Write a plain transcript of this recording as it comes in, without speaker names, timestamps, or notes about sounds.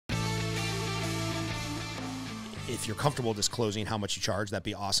if you're comfortable disclosing how much you charge, that'd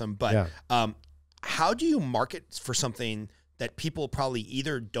be awesome. But Yeah. How do you market for something that people probably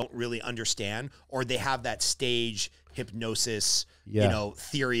either don't really understand or they have that stage hypnosis, you know,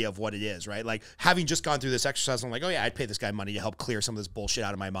 theory of what it is, right? Like having just gone through this exercise, I'm like, oh yeah, I'd pay this guy money to help clear some of this bullshit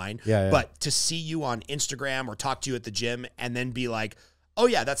out of my mind. But to see you on Instagram or talk to you at the gym and then be like, oh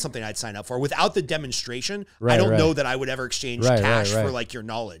yeah, that's something I'd sign up for without the demonstration. I don't know that I would ever exchange cash for like your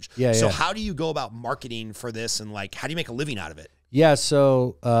knowledge. So how do you go about marketing for this? And like, how do you make a living out of it? Yeah.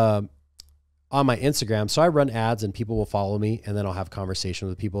 So, on my Instagram, so I run ads and people will follow me, and then I'll have conversation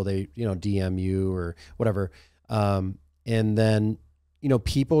with people. They, you know, DM you or whatever. And then, you know,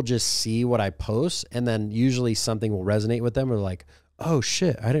 people just see what I post, and then usually something will resonate with them, or like, oh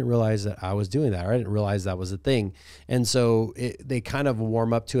shit, I didn't realize that I was doing that, or I didn't realize that was a thing. And so they kind of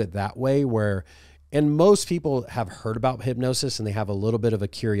warm up to it that way, where, and most people have heard about hypnosis and they have a little bit of a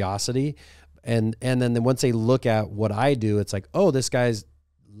curiosity. And then once they look at what I do, it's like, oh, this guy's,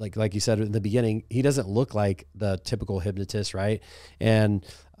 like you said in the beginning, he doesn't look like the typical hypnotist, right? And,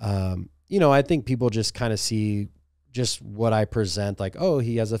 you know, I think people just kind of see just what I present, like, oh,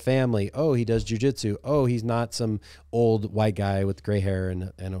 he has a family. Oh, he does jujitsu. Oh, he's not some old white guy with gray hair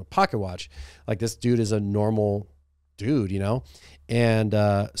and a pocket watch. Like, this dude is a normal dude, you know? And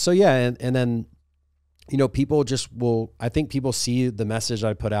so, yeah, and then, you know, people just will, I think people see the message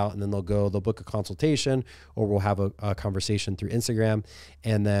I put out, and then they'll book a consultation, or we'll have a conversation through Instagram.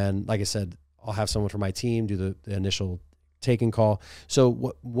 And then, like I said, I'll have someone from my team do the initial take-in call.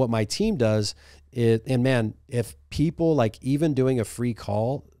 So what my team does is, and man, if people like even doing a free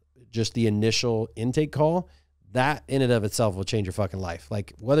call, just the initial intake call, that in and of itself will change your fucking life.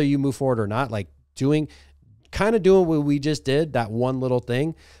 Like whether you move forward or not, like kind of doing what we just did, that one little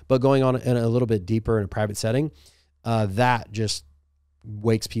thing, but going on in a little bit deeper in a private setting, that just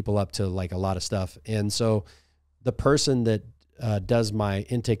wakes people up to like a lot of stuff. And so the person that does my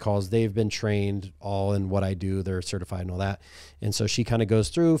intake calls, they've been trained all in what I do. They're certified and all that. And so she kind of goes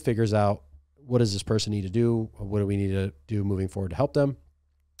through, figures out, what does this person need to do? What do we need to do moving forward to help them?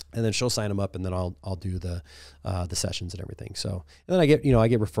 And then she'll sign them up, and then I'll do the sessions and everything. So, and then I get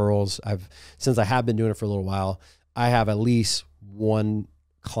referrals. Since I have been doing it for a little while, I have at least one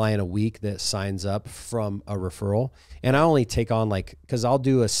client a week that signs up from a referral. And I only take on cause I'll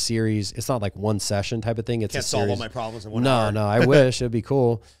do a series. It's not like one session type of thing. It's Can't a series. solve all my problems in 1 hour. No, I wish. It'd be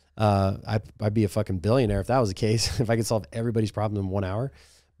cool. I'd be a fucking billionaire if that was the case, if I could solve everybody's problem in 1 hour.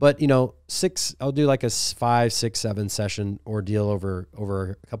 But, you know, I'll do like a 5, 6, 7 session ordeal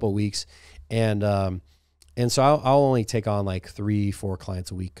over a couple of weeks. And so I'll only take on like 3, 4 clients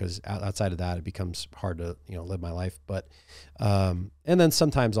a week, because outside of that, it becomes hard to, you know, live my life. But, and then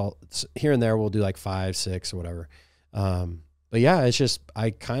sometimes here and there, we'll do like 5, 6 or whatever. But yeah, it's just, I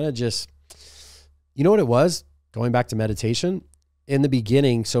kind of just, you know what it was? Going back to meditation in the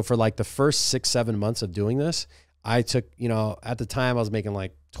beginning. So for like the first 6, 7 months of doing this, I took, you know, at the time I was making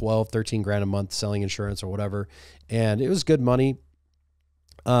like 12, 13 grand a month selling insurance or whatever. And it was good money.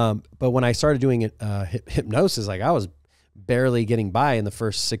 But when I started doing it, hypnosis, like I was barely getting by in the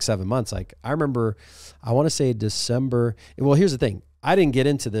first 6, 7 months. Like I remember, I want to say December. Well, here's the thing. I didn't get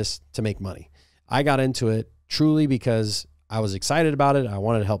into this to make money. I got into it truly because I was excited about it. I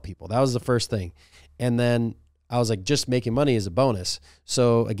wanted to help people. That was the first thing. And then I was like, just making money is a bonus.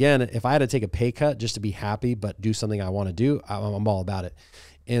 So again, if I had to take a pay cut just to be happy, but do something I want to do, I'm all about it.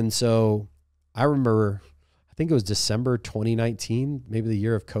 And so I remember, I think it was December 2019, maybe the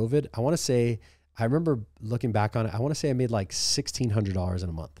year of COVID. I remember looking back on it. I want to say I made like $1,600 in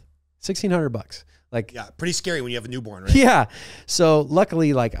a month, $1,600. Like, yeah, pretty scary when you have a newborn, right? Yeah. So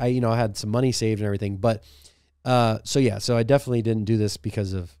luckily, like I had some money saved and everything, but, so I definitely didn't do this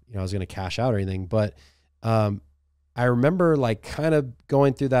because of, I was going to cash out or anything, but, I remember like kind of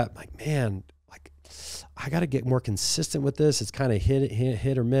going through that, like, man, like I got to get more consistent with this. It's kind of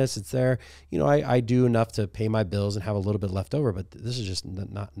hit or miss. It's there, I do enough to pay my bills and have a little bit left over, but this is just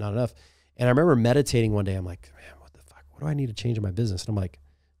not enough. And I remember meditating one day. I'm like, man, what the fuck? What do I need to change in my business? And I'm like,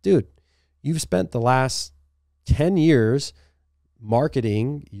 dude, you've spent the last 10 years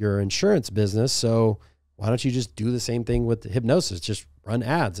marketing your insurance business. So why don't you just do the same thing with hypnosis? Just run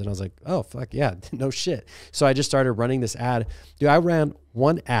ads. And I was like, oh, fuck yeah, no shit. So I just started running this ad. Dude, I ran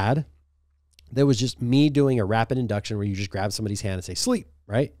one ad that was just me doing a rapid induction where you just grab somebody's hand and say, sleep,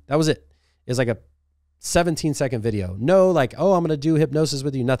 right? That was it. It was like a 17-second video. No, like, oh, I'm going to do hypnosis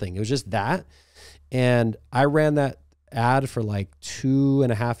with you. Nothing. It was just that. And I ran that ad for like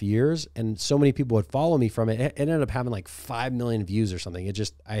 2.5 years. And so many people would follow me from it. It ended up having like 5 million views or something. It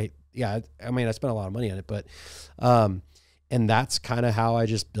just, I mean, I spent a lot of money on it, but, and that's kind of how I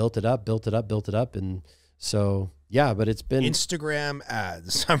just built it up. And so, Yeah, but it's been Instagram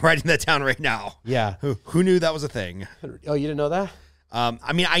ads. I'm writing that down right now. Yeah. Who knew that was a thing? Oh, you didn't know that?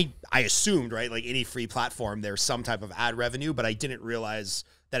 I mean, I assumed, right, like any free platform, there's some type of ad revenue, but I didn't realize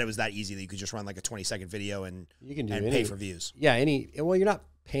that it was that easy that you could just run like a 20-second video and you can do and pay for views. Yeah, well, you're not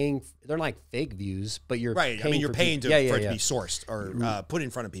paying. They're like fake views, but you're right. Paying I mean, you're paying for it to be sourced or put in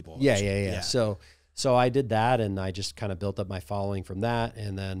front of people. Yeah. So I did that, and I just kind of built up my following from that,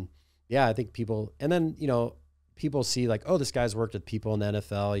 and then I think people, and then people see like, oh, this guy's worked with people in the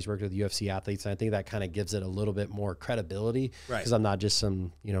NFL, he's worked with UFC athletes, and I think that kind of gives it a little bit more credibility, right? Because I'm not just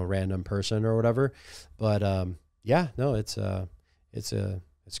some random person or whatever. But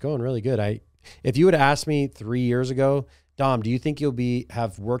it's going really good. If you would have asked me 3 years ago, Dom, do you think you'll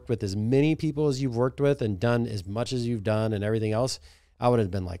have worked with as many people as you've worked with and done as much as you've done and everything else? I would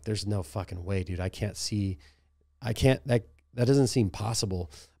have been like, there's no fucking way, dude. That doesn't seem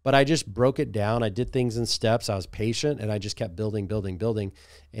possible. But I just broke it down. I did things in steps. I was patient, and I just kept building.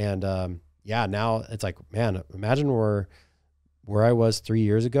 And now it's like, man, imagine where I was 3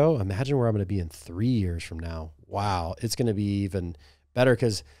 years ago. Imagine where I'm going to be in 3 years from now. Wow. It's going to be even better,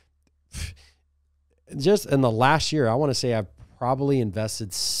 because just in the last year, I want to say I've probably invested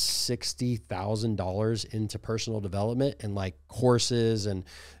 $60,000 into personal development and like courses and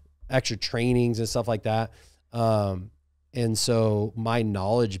extra trainings and stuff like that. And so my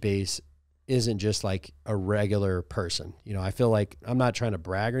knowledge base isn't just like a regular person. I feel like I'm not trying to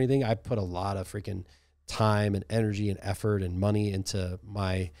brag or anything. I put a lot of freaking time and energy and effort and money into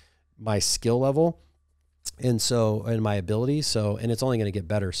my skill level. And my ability. And it's only going to get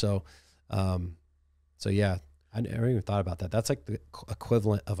better. Yeah, I never even thought about that. That's like the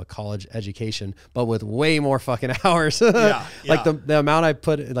equivalent of a college education, but with way more fucking hours. Like the amount I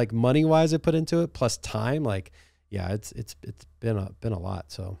put, like money wise, I put into it plus time, like, yeah, it's been a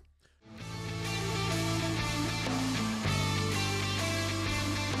lot. So